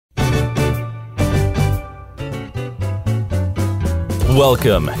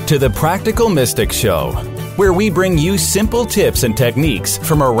Welcome to the Practical Mystic Show, where we bring you simple tips and techniques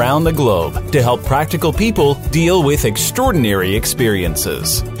from around the globe to help practical people deal with extraordinary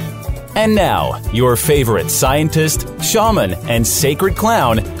experiences. And now, your favorite scientist, shaman, and sacred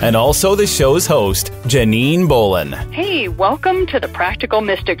clown, and also the show's host, Janine Bolon. Hey, welcome to the Practical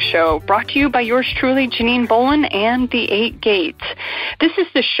Mystic Show, brought to you by yours truly, Janine Bolon, and the 8 Gates. This is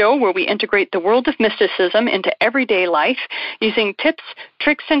the show where we integrate the world of mysticism into everyday life using tips,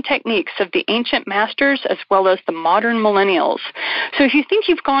 tricks, and techniques of the ancient masters as well as the modern millennials. So if you think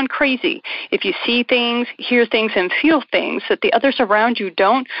you've gone crazy, if you see things, hear things, and feel things that the others around you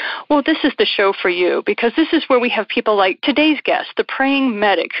don't, well, this is the show for you, because this is where we have people like today's guest, the praying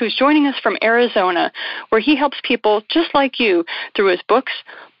medic, who's joining us from Arizona, where he helps people just like you through his books,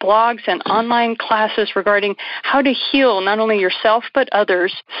 blogs, and online classes regarding how to heal not only yourself but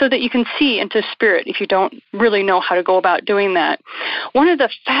others so that you can see into spirit if you don't really know how to go about doing that. One of the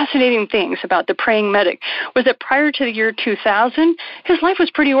fascinating things about the praying medic was that prior to the year 2000, his life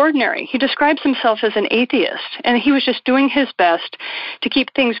was pretty ordinary. He describes himself as an atheist, and he was just doing his best to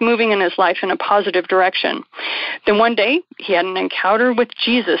keep things moving in his life in a positive direction. Then one day, he had an encounter with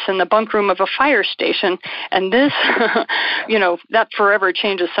Jesus in the bunk room of a fire station, and this, that forever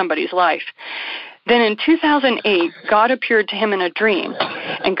changes somebody's life. Then in 2008, God appeared to him in a dream,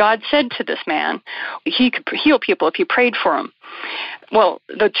 and God said to this man, he could heal people if he prayed for them. Well,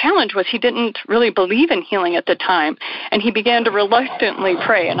 the challenge was he didn't really believe in healing at the time, and he began to reluctantly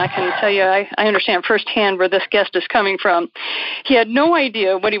pray. And I can tell you, I understand firsthand where this guest is coming from. He had no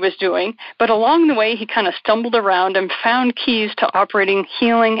idea what he was doing, but along the way, he kind of stumbled around and found keys to operating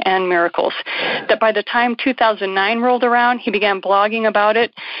healing and miracles. That by the time 2009 rolled around, he began blogging about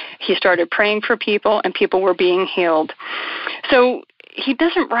it. He started praying for people, and people were being healed. So he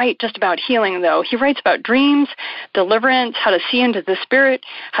doesn't write just about healing, though. He writes about dreams, deliverance, how to see into the spirit,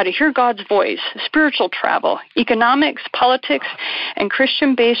 how to hear God's voice, spiritual travel, economics, politics, and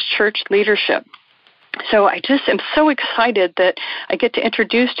Christian-based church leadership. So I just am so excited that I get to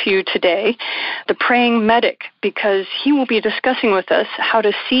introduce to you today the praying medic, because he will be discussing with us how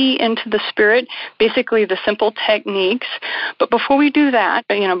to see into the spirit, basically the simple techniques. But before we do that,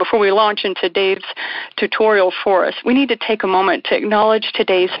 before we launch into Dave's tutorial for us, we need to take a moment to acknowledge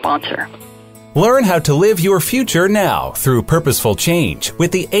today's sponsor. Learn how to live your future now through purposeful change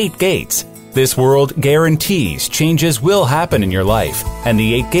with the 8 Gates. This world guarantees changes will happen in your life, and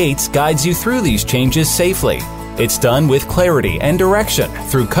the 8 Gates guides you through these changes safely. It's done with clarity and direction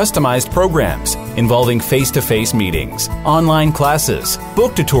through customized programs involving face-to-face meetings, online classes,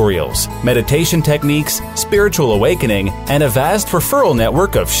 book tutorials, meditation techniques, spiritual awakening, and a vast referral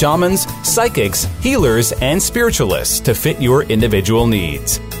network of shamans, psychics, healers, and spiritualists to fit your individual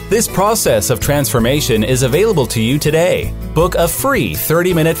needs. This process of transformation is available to you today. Book a free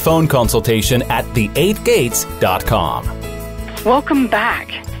 30-minute phone consultation at the8gates.com. Welcome back.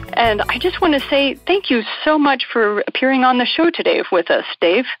 And I just want to say thank you so much for appearing on the show today with us,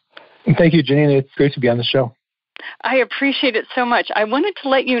 Dave. Thank you, Janine. It's great to be on the show. I appreciate it so much. I wanted to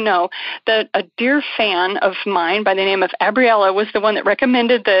let you know that a dear fan of mine by the name of Gabriella was the one that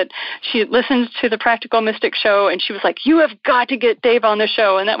recommended that she listens to the Practical Mystic Show, and she was like, you have got to get Dave on the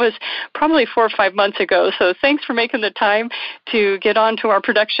show, and that was probably 4 or 5 months ago. So thanks for making the time to get onto our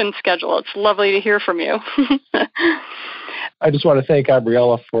production schedule. It's lovely to hear from you. I just want to thank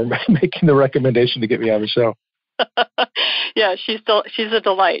Gabriella for making the recommendation to get me on the show. Yeah, she's a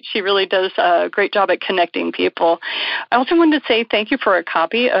delight. She really does a great job at connecting people. I also wanted to say thank you for a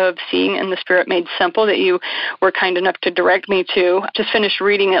copy of Seeing in the Spirit Made Simple that you were kind enough to direct me to. Just finished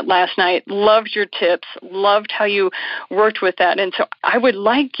reading it last night. Loved your tips. Loved how you worked with that. And so I would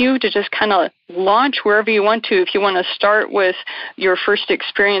like you to just kind of launch wherever you want to. If you want to start with your first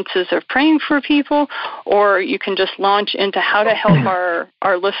experiences of praying for people, or you can just launch into how to help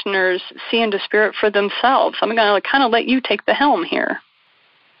our listeners see into spirit for themselves. I'm going to kind of let you take the helm here.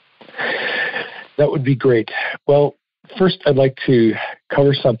 That would be great. Well, first I'd like to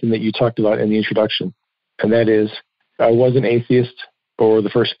cover something that you talked about in the introduction, and that is I was an atheist for the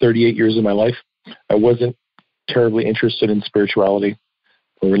first 38 years of my life. I wasn't terribly interested in spirituality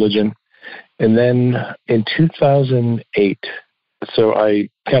or religion. And then in 2008, so I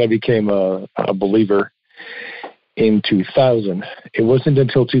kind of became a believer in 2000. It wasn't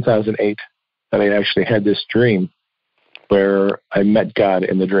until 2008 that I actually had this dream where I met God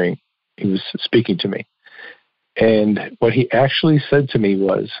in the dream. He was speaking to me. And what he actually said to me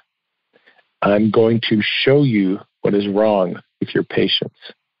was, I'm going to show you what is wrong with your patients.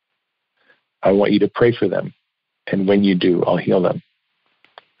 I want you to pray for them. And when you do, I'll heal them.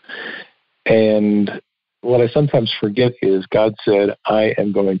 And what I sometimes forget is God said, I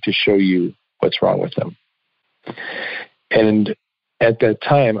am going to show you what's wrong with them. And at that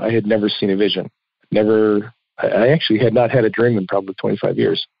time, I had never seen a vision. I actually had not had a dream in probably 25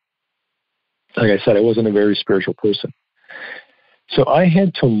 years. Like I said, I wasn't a very spiritual person. So I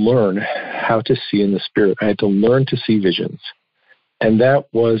had to learn how to see in the spirit. I had to learn to see visions. And that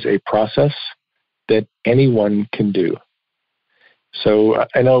was a process that anyone can do. So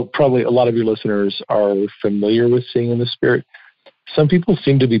I know probably a lot of your listeners are familiar with seeing in the spirit. Some people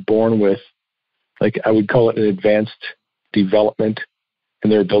seem to be born with, like I would call it an advanced development in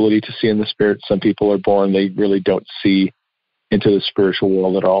their ability to see in the spirit. Some people are born, they really don't see into the spiritual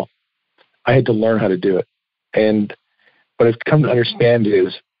world at all. I had to learn how to do it. And what I've come to understand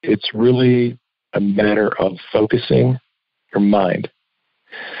is it's really a matter of focusing your mind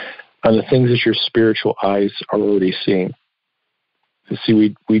on the things that your spiritual eyes are already seeing. You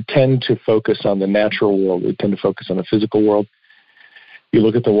see, we tend to focus on the natural world. We tend to focus on the physical world. You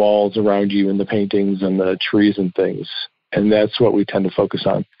look at the walls around you and the paintings and the trees and things, and that's what we tend to focus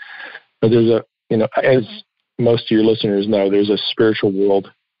on. But there's as most of your listeners know, there's a spiritual world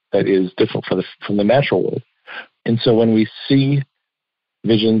that is different from the natural world. And so when we see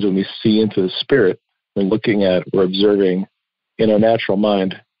visions, when we see into the spirit, we're looking at, we're observing in our natural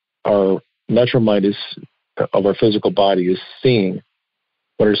mind of our physical body is seeing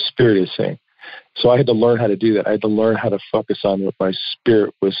what our spirit is seeing. So I had to learn how to do that. I had to learn how to focus on what my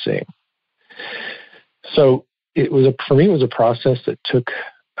spirit was seeing. So for me, it was a process that took,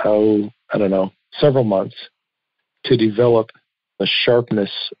 several months to develop the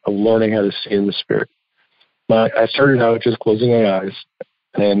sharpness of learning how to see in the spirit. I started out just closing my eyes.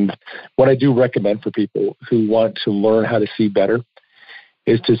 And what I do recommend for people who want to learn how to see better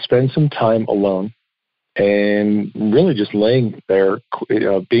is to spend some time alone and really just laying there,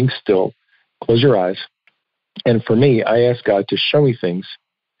 being still, close your eyes. And for me, I asked God to show me things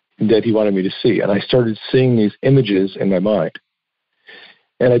that he wanted me to see. And I started seeing these images in my mind.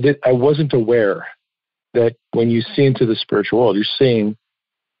 And I wasn't aware that when you see into the spiritual world, you're seeing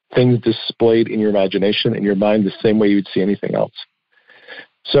things displayed in your imagination, in your mind, the same way you'd see anything else.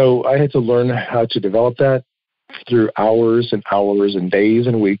 So I had to learn how to develop that through hours and hours and days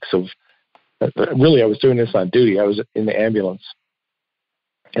and weeks of, really, I was doing this on duty. I was in the ambulance.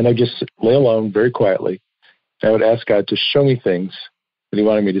 And I just lay alone very quietly. I would ask God to show me things that he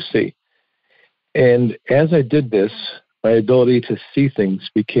wanted me to see. And as I did this, my ability to see things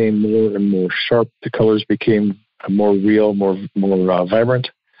became more and more sharp. The colors became more real, more vibrant.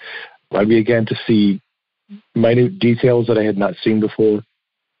 I began to see minute details that I had not seen before.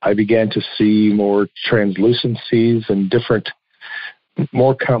 I began to see more translucencies and different,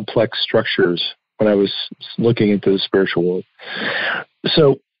 more complex structures when I was looking into the spiritual world.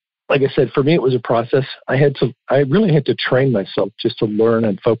 So, like I said, for me, it was a process. I really had to train myself just to learn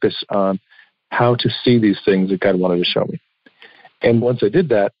and focus on how to see these things that God wanted to show me. And once I did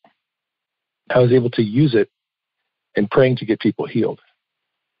that, I was able to use it in praying to get people healed.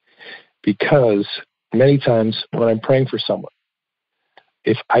 Because many times when I'm praying for someone,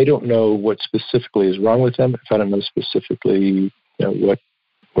 if I don't know what specifically is wrong with them, if I don't know specifically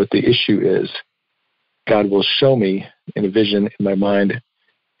what the issue is, God will show me in a vision in my mind.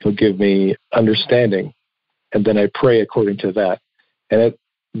 He'll give me understanding, and then I pray according to that. And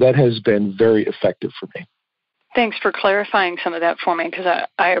that has been very effective for me. Thanks for clarifying some of that for me, because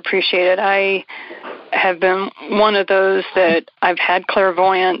I appreciate it. I have been one of those that I've had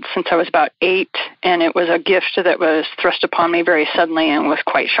clairvoyance since I was about 8, and it was a gift that was thrust upon me very suddenly and was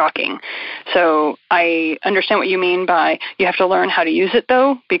quite shocking. So I understand what you mean by you have to learn how to use it,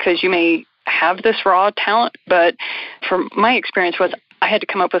 though, because you may have this raw talent, but from my experience was I had to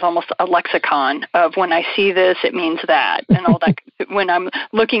come up with almost a lexicon of when I see this, it means that, and all that. When I'm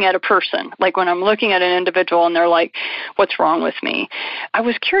looking at a person, like when I'm looking at an individual and they're like, what's wrong with me? I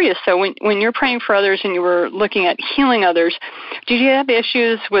was curious, though, when you're praying for others and you were looking at healing others, did you have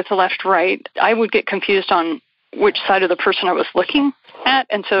issues with the left, right? I would get confused on which side of the person I was looking at,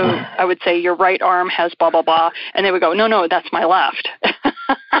 and so I would say, your right arm has blah, blah, blah, and they would go, no, that's my left.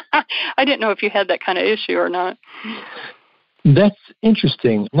 I didn't know if you had that kind of issue or not. That's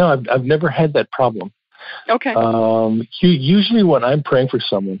interesting. No, I've never had that problem. Okay. Usually when I'm praying for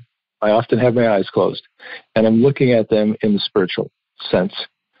someone, I often have my eyes closed, and I'm looking at them in the spiritual sense.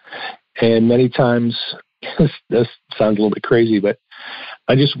 And many times, this sounds a little bit crazy, but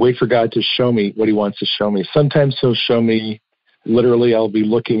I just wait for God to show me what he wants to show me. Sometimes he'll show me, literally, I'll be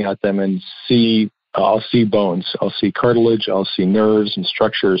looking at them and I'll see bones. I'll see cartilage. I'll see nerves and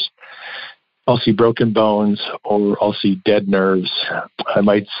structures. I'll see broken bones, or I'll see dead nerves. I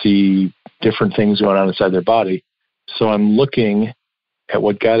might see different things going on inside their body. So I'm looking at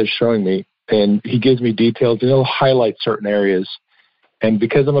what God is showing me, and He gives me details, and He'll highlight certain areas. And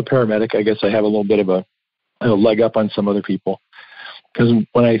because I'm a paramedic, I guess I have a little bit of a leg up on some other people. Because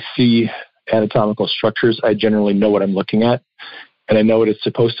when I see anatomical structures, I generally know what I'm looking at, and I know what it's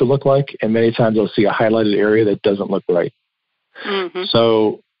supposed to look like. And many times I'll see a highlighted area that doesn't look right. Mm-hmm.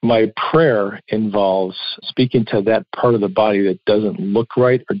 So my prayer involves speaking to that part of the body that doesn't look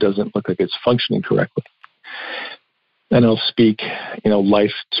right or doesn't look like it's functioning correctly. And I'll speak,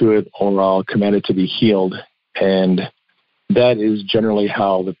 life to it, or I'll command it to be healed. And that is generally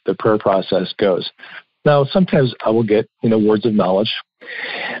how the prayer process goes. Now, sometimes I will get, words of knowledge.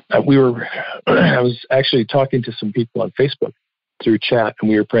 I was actually talking to some people on Facebook through chat, and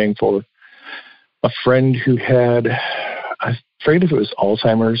we were praying for a friend who had, I forget if it was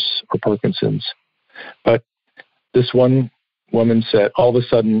Alzheimer's or Parkinson's, but this one woman said, all of a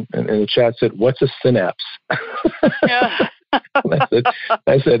sudden, in the chat said, "What's a synapse?" Yeah.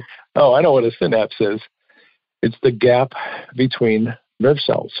 I said, "Oh, I know what a synapse is. It's the gap between nerve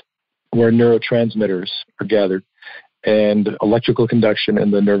cells where neurotransmitters are gathered, and electrical conduction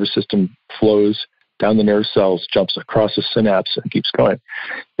in the nervous system flows down the nerve cells, jumps across the synapse, and keeps going."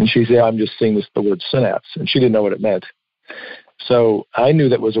 And she said, "I'm just seeing the word synapse," and she didn't know what it meant. So I knew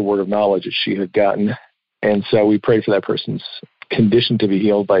that was a word of knowledge that she had gotten, and so we prayed for that person's condition to be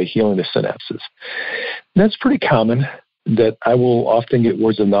healed by healing the synapses. And that's pretty common, that I will often get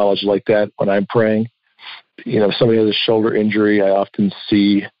words of knowledge like that when I'm praying. If somebody has a shoulder injury, I often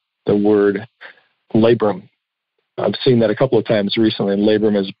see the word labrum. I've seen that a couple of times recently, and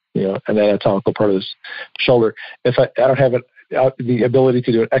labrum is, an anatomical part of the shoulder. If I don't have the ability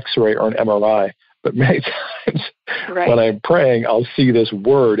to do an X-ray or an MRI, but many times when I'm praying, I'll see this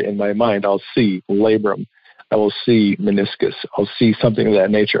word in my mind. I'll see labrum. I will see meniscus. I'll see something of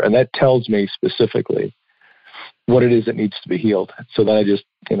that nature, and that tells me specifically what it is that needs to be healed. So then I just,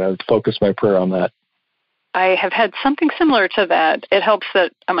 focus my prayer on that. I have had something similar to that. It helps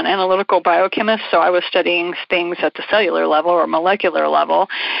that I'm an analytical biochemist, so I was studying things at the cellular level or molecular level,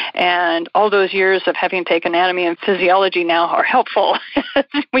 and all those years of having taken anatomy and physiology now are helpful as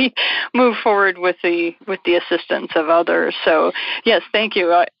we move forward with the assistance of others. So, yes, thank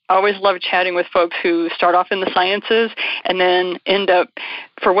you. I always love chatting with folks who start off in the sciences and then end up,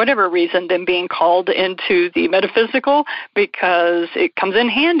 for whatever reason, then being called into the metaphysical, because it comes in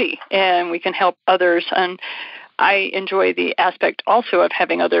handy and we can help others. And I enjoy the aspect also of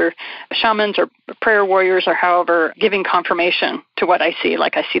having other shamans or prayer warriors or however giving confirmation to what I see.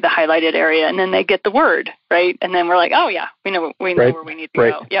 Like I see the highlighted area, and then they get the word, right? And then we're like, oh, yeah, we know where we need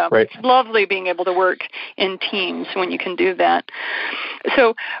to go. Yeah, It's lovely being able to work in teams when you can do that.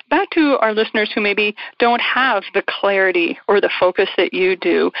 So back to our listeners who maybe don't have the clarity or the focus that you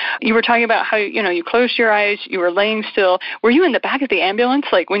do. You were talking about how, you closed your eyes, you were laying still. Were you in the back of the ambulance,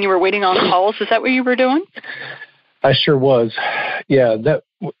 like when you were waiting on calls? Is that what you were doing? I sure was. Yeah,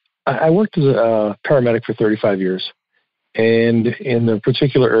 I worked as a paramedic for 35 years. And in the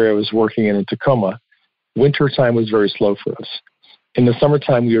particular area I was working in Tacoma, winter time was very slow for us. In the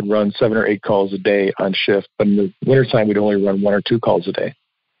summertime, we would run 7 or 8 calls a day on shift, but in the wintertime, we'd only run 1 or 2 calls a day.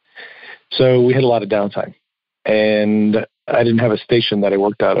 So we had a lot of downtime. And I didn't have a station that I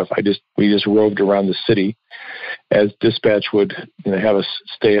worked out of. We just roved around the city as dispatch would have us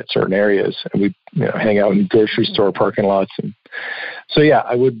stay at certain areas, and we'd hang out in grocery store parking lots. And so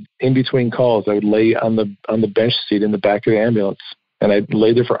I would, in between calls, I would lay on the bench seat in the back of the ambulance, and I'd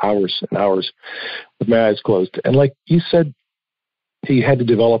lay there for hours and hours with my eyes closed. And like you said, you had to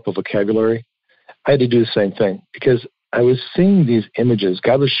develop a vocabulary. I had to do the same thing, because I was seeing these images.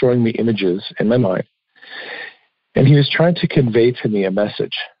 God was showing me images in my mind, and He was trying to convey to me a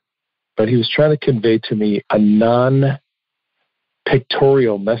message. But He was trying to convey to me a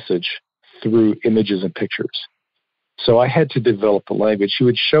non-pictorial message through images and pictures. So I had to develop a language. He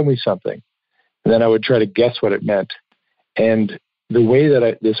would show me something, and then I would try to guess what it meant. And the way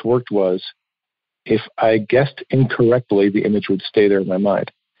that this worked was, if I guessed incorrectly, the image would stay there in my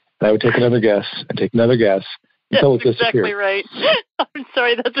mind. And I would take another guess and take another guess until it disappeared. Exactly right. I'm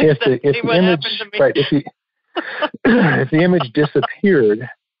sorry, that's exactly what happened to me. Right, if the image disappeared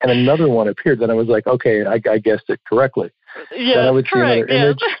and another one appeared, then I was like, okay, I guessed it correctly. Yeah, then I would see another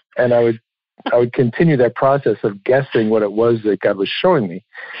image, and I would continue that process of guessing what it was that God was showing me.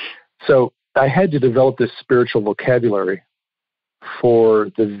 So I had to develop this spiritual vocabulary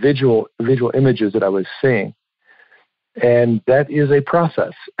for the visual images that I was seeing. And that is a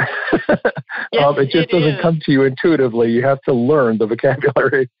process. Yes, it just doesn't come to you intuitively. You have to learn the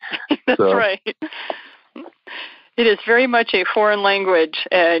vocabulary. That's right. It is very much a foreign language,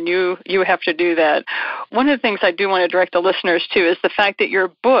 and you have to do that. One of the things I do want to direct the listeners to is the fact that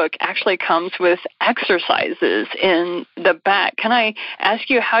your book actually comes with exercises in the back. Can I ask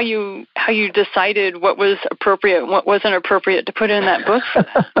you how you decided what was appropriate and what wasn't appropriate to put in that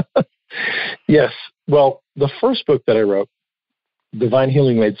book? Yes. Well, the first book that I wrote, Divine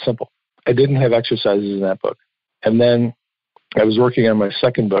Healing Made Simple, I didn't have exercises in that book. And then I was working on my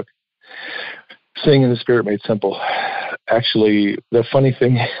second book, Seeing in the Spirit Made Simple. Actually, the funny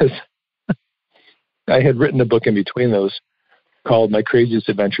thing is, I had written a book in between those called My Craziest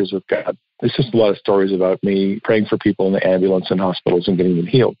Adventures with God. It's just a lot of stories about me praying for people in the ambulance and hospitals and getting them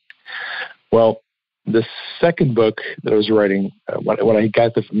healed. Well, the second book that I was writing, when I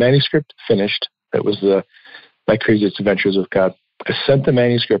got the manuscript finished, it was My Craziest Adventures with God. I sent the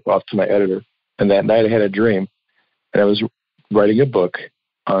manuscript off to my editor, and that night I had a dream, and I was writing a book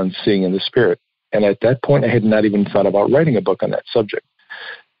on seeing in the Spirit. And at that point, I had not even thought about writing a book on that subject.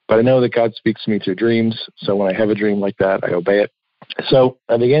 But I know that God speaks to me through dreams, so when I have a dream like that, I obey it. So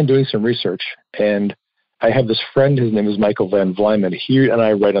I began doing some research, and I have this friend, his name is Michael Van Vlymen. He and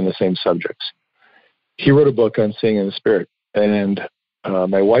I write on the same subjects. He wrote a book on seeing in the Spirit, and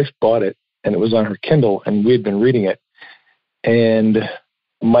my wife bought it, and it was on her Kindle, and we had been reading it. And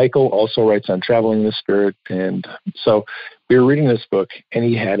Michael also writes on traveling in the Spirit, and so we were reading this book, and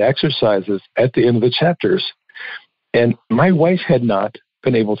he had exercises at the end of the chapters. And my wife had not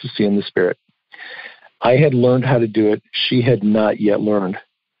been able to see in the Spirit. I had learned how to do it. She had not yet learned.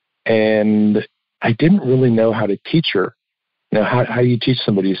 And I didn't really know how to teach her. Now, how do you teach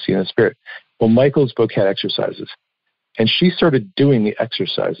somebody to see in the Spirit? Well, Michael's book had exercises, and she started doing the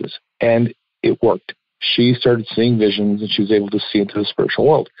exercises, and it worked. She started seeing visions, and she was able to see into the spiritual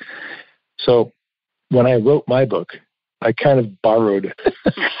world. So when I wrote my book, I kind of borrowed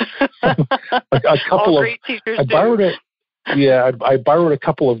a couple All great teachers I borrowed it. Yeah, I borrowed a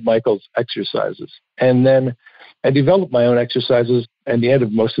couple of Michael's exercises, and then I developed my own exercises. And the end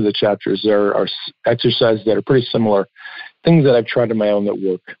of most of the chapters there are exercises that are pretty similar, things that I've tried on my own that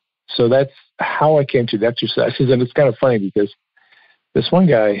work. So that's how I came to the exercises. And it's kind of funny because this one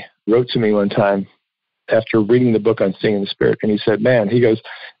guy wrote to me one time after reading the book on Seeing in the Spirit, and he said, man, he goes,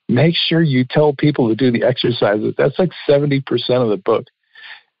 make sure you tell people to do the exercises. That's like 70% of the book.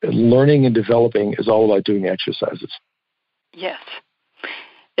 Learning and developing is all about doing exercises. Yes.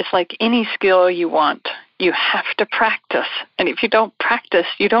 It's like any skill you want, you have to practice. And if you don't practice,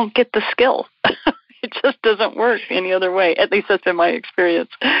 you don't get the skill. It just doesn't work any other way. At least that's in my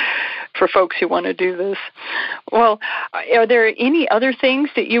experience for folks who want to do this. Well, are there any other things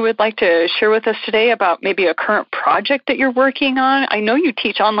that you would like to share with us today about maybe a current project that you're working on? I know you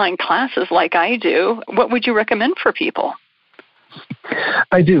teach online classes like I do. What would you recommend for people?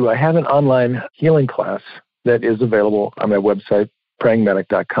 I do. I have an online healing class that is available on my website,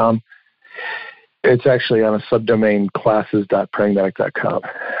 prayingmedic.com. It's actually on a subdomain, classes.prayingmedic.com.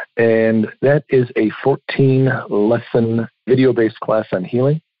 And that is a 14-lesson video-based class on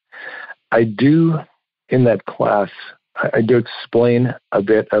healing. I do, in that class, I do explain a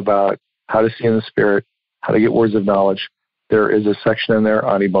bit about how to see in the Spirit, how to get words of knowledge. There is a section in there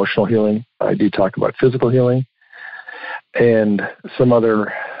on emotional healing. I do talk about physical healing and some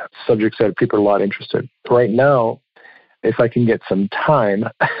other subjects that people are a lot interested. Right now, if I can get some time,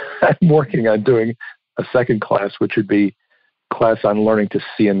 I'm working on doing a second class, which would be a class on learning to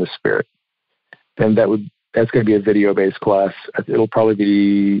see in the Spirit. And that's going to be a video-based class. It'll probably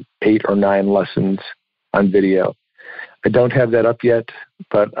be 8 or 9 lessons on video. I don't have that up yet,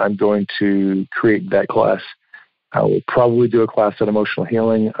 but I'm going to create that class. I will probably do a class on emotional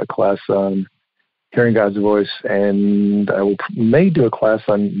healing, a class on hearing God's voice, and I may do a class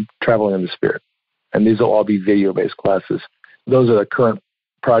on traveling in the Spirit. And these will all be video-based classes. Those are the current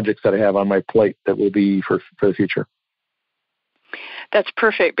projects that I have on my plate that will be for the future. That's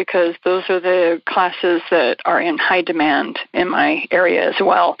perfect because those are the classes that are in high demand in my area as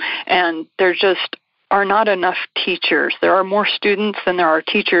well. And there just are not enough teachers. There are more students than there are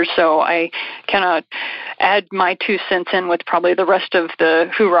teachers, so I cannot add my 2 cents in with probably the rest of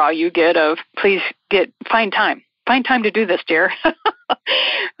the hoorah you get of please find time. Find time to do this, dear.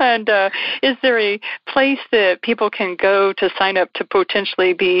 And is there a place that people can go to sign up to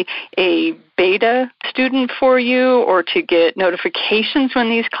potentially be a beta student for you or to get notifications when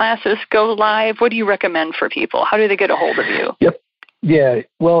these classes go live? What do you recommend for people? How do they get a hold of you? Yep. Yeah.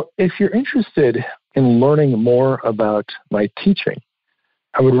 Well, if you're interested in learning more about my teaching,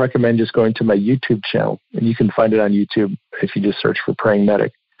 I would recommend just going to my YouTube channel. And you can find it on YouTube if you just search for Praying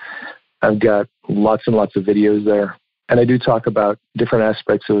Medic. I've got lots and lots of videos there. And I do talk about different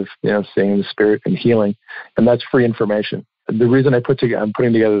aspects of, seeing the spirit and healing, and that's free information. The reason I'm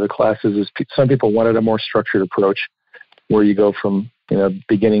putting together the classes is some people wanted a more structured approach where you go from,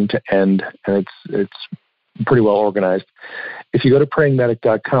 beginning to end, and it's pretty well organized. If you go to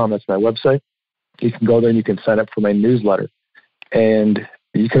prayingmedic.com, that's my website, you can go there and you can sign up for my newsletter. And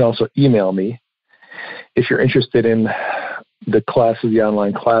you can also email me if you're interested in the classes, the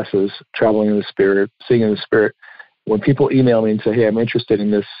online classes, traveling in the spirit, seeing in the spirit. When people email me and say, hey, I'm interested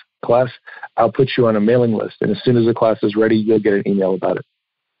in this class, I'll put you on a mailing list. And as soon as the class is ready, you'll get an email about it.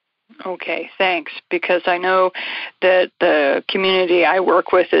 Okay, thanks. Because I know that the community I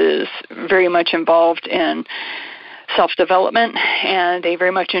work with is very much involved in self-development, and they very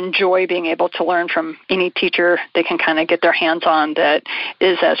much enjoy being able to learn from any teacher they can kind of get their hands on that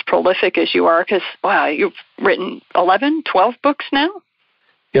is as prolific as you are. Because, wow, you've written 11, 12 books now?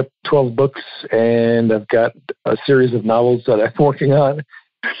 Yep, 12 books, and I've got a series of novels that I'm working on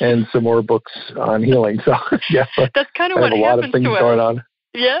and some more books on healing. So, yeah, that's kind of what happens to us. I have a lot of things going on.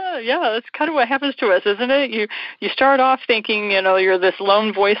 Yeah, that's kind of what happens to us, isn't it? You start off thinking, you're this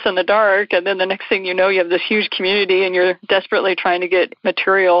lone voice in the dark, and then the next thing you know, you have this huge community, and you're desperately trying to get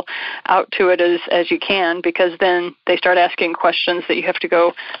material out to it as you can, because then they start asking questions that you have to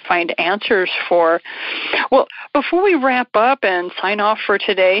go find answers for. Well, before we wrap up and sign off for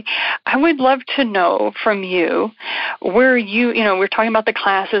today, I would love to know from you where we're talking about the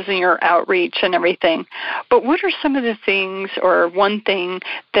classes and your outreach and everything, but what are some of the things or one thing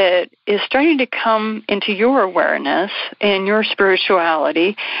that is starting to come into your awareness and your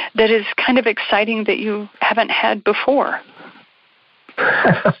spirituality that is kind of exciting that you haven't had before?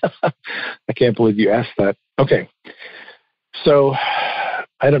 I can't believe you asked that. Okay. So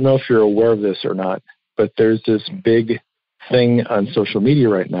I don't know if you're aware of this or not, but there's this big thing on social media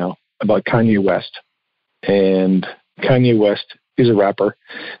right now about Kanye West. And Kanye West is a rapper,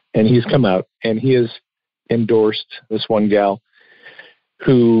 and he's come out and he has endorsed this one gal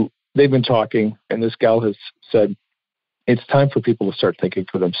who they've been talking, and this gal has said, it's time for people to start thinking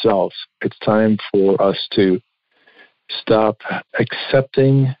for themselves. It's time for us to stop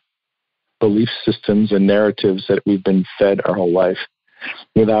accepting belief systems and narratives that we've been fed our whole life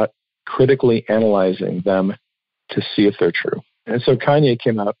without critically analyzing them to see if they're true. And so Kanye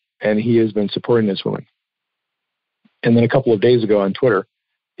came out, and he has been supporting this woman. And then a couple of days ago on Twitter,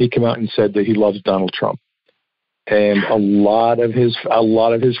 he came out and said that he loves Donald Trump. And a lot of his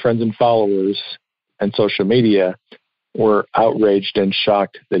friends and followers and social media were outraged and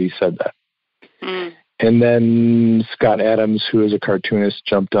shocked that he said that. Mm. And then Scott Adams, who is a cartoonist,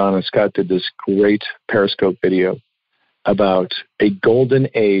 jumped on, and Scott did this great Periscope video about a golden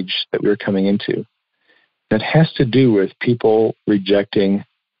age that we're coming into that has to do with people rejecting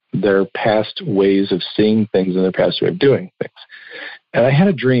their past ways of seeing things and their past way of doing things. And I had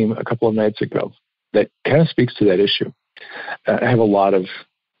a dream a couple of nights ago that kind of speaks to that issue. I have a lot of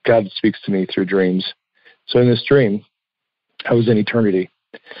God speaks to me through dreams. So in this dream, I was in eternity,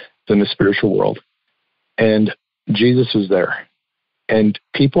 in the spiritual world, and Jesus was there. And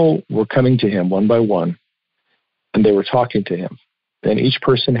people were coming to him one by one, and they were talking to him. And each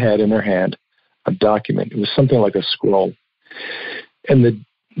person had in their hand a document. It was something like a scroll. And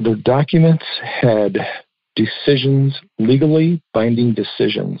the documents had decisions, legally binding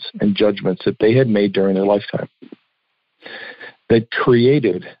decisions and judgments that they had made during their lifetime that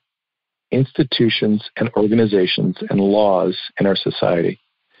created institutions and organizations and laws in our society.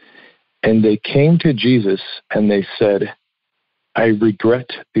 And they came to Jesus and they said, I regret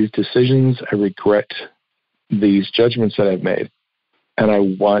these decisions, I regret these judgments that I've made, and I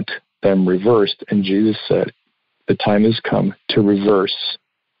want them reversed. And Jesus said, the time has come to reverse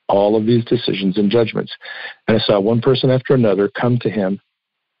all of these decisions and judgments. And I saw one person after another come to him,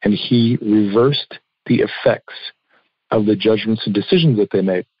 and he reversed the effects of the judgments and decisions that they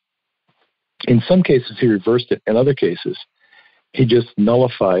made. In some cases, he reversed it. In other cases, he just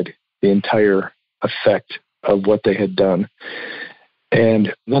nullified the entire effect of what they had done.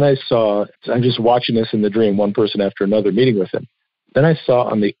 And then I'm just watching this in the dream, one person after another meeting with him. Then I saw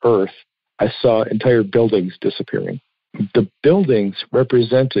on the earth, I saw entire buildings disappearing. The buildings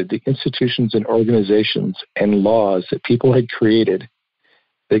represented the institutions and organizations and laws that people had created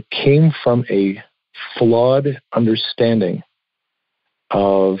that came from a flawed understanding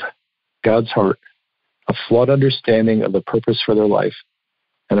of God's heart, a flawed understanding of the purpose for their life,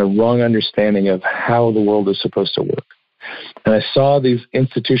 and a wrong understanding of how the world is supposed to work. And I saw these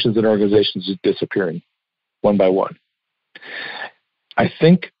institutions and organizations disappearing one by one. I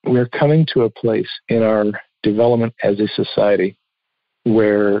think we're coming to a place in our development as a society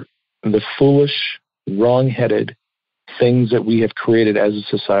where the foolish, wrong-headed, things that we have created as a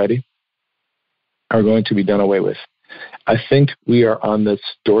society are going to be done away with. I think we are on this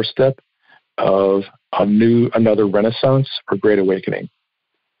doorstep of another renaissance or great awakening.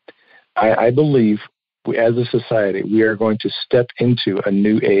 I believe as a society, we are going to step into a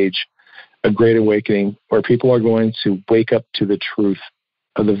new age, a great awakening, where people are going to wake up to the truth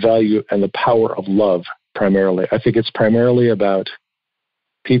of the value and the power of love primarily. I think it's primarily about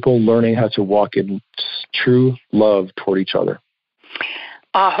people learning how to walk in true love toward each other.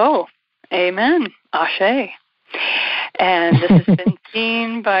 Aho. Amen. Ashe. And this has been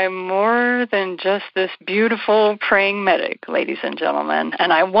seen by more than just this beautiful praying medic, ladies and gentlemen.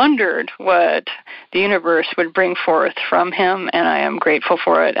 And I wondered what the universe would bring forth from him, and I am grateful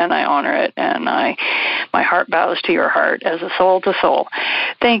for it, and I honor it, and my heart bows to your heart as a soul to soul.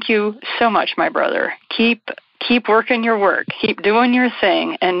 Thank you so much, my brother. Keep working your work. Keep doing your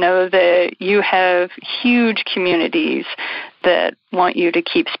thing, and know that you have huge communities that want you to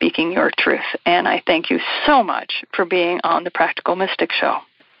keep speaking your truth. And I thank you so much for being on the Practical Mystic Show.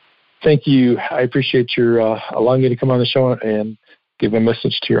 Thank you. I appreciate your allowing me to come on the show and give a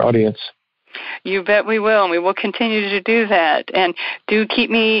message to your audience. You bet we will, and we will continue to do that. And do keep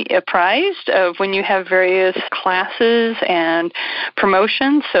me apprised of when you have various classes and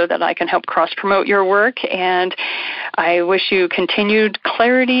promotions so that I can help cross-promote your work. And I wish you continued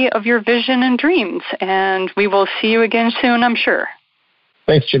clarity of your vision and dreams. And we will see you again soon, I'm sure.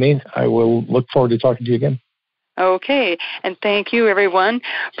 Thanks, Janine. I will look forward to talking to you again. Okay, and thank you, everyone.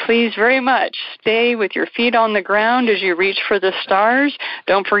 Please very much stay with your feet on the ground as you reach for the stars.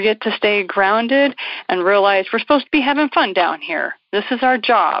 Don't forget to stay grounded and realize we're supposed to be having fun down here. This is our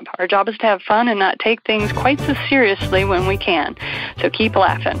job. Our job is to have fun and not take things quite so seriously when we can. So keep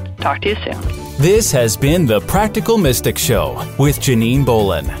laughing. Talk to you soon. This has been the Practical Mystic Show with Janine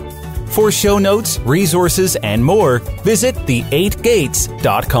Bolon. For show notes, resources, and more, visit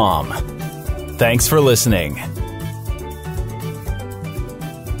the8gates.com. Thanks for listening.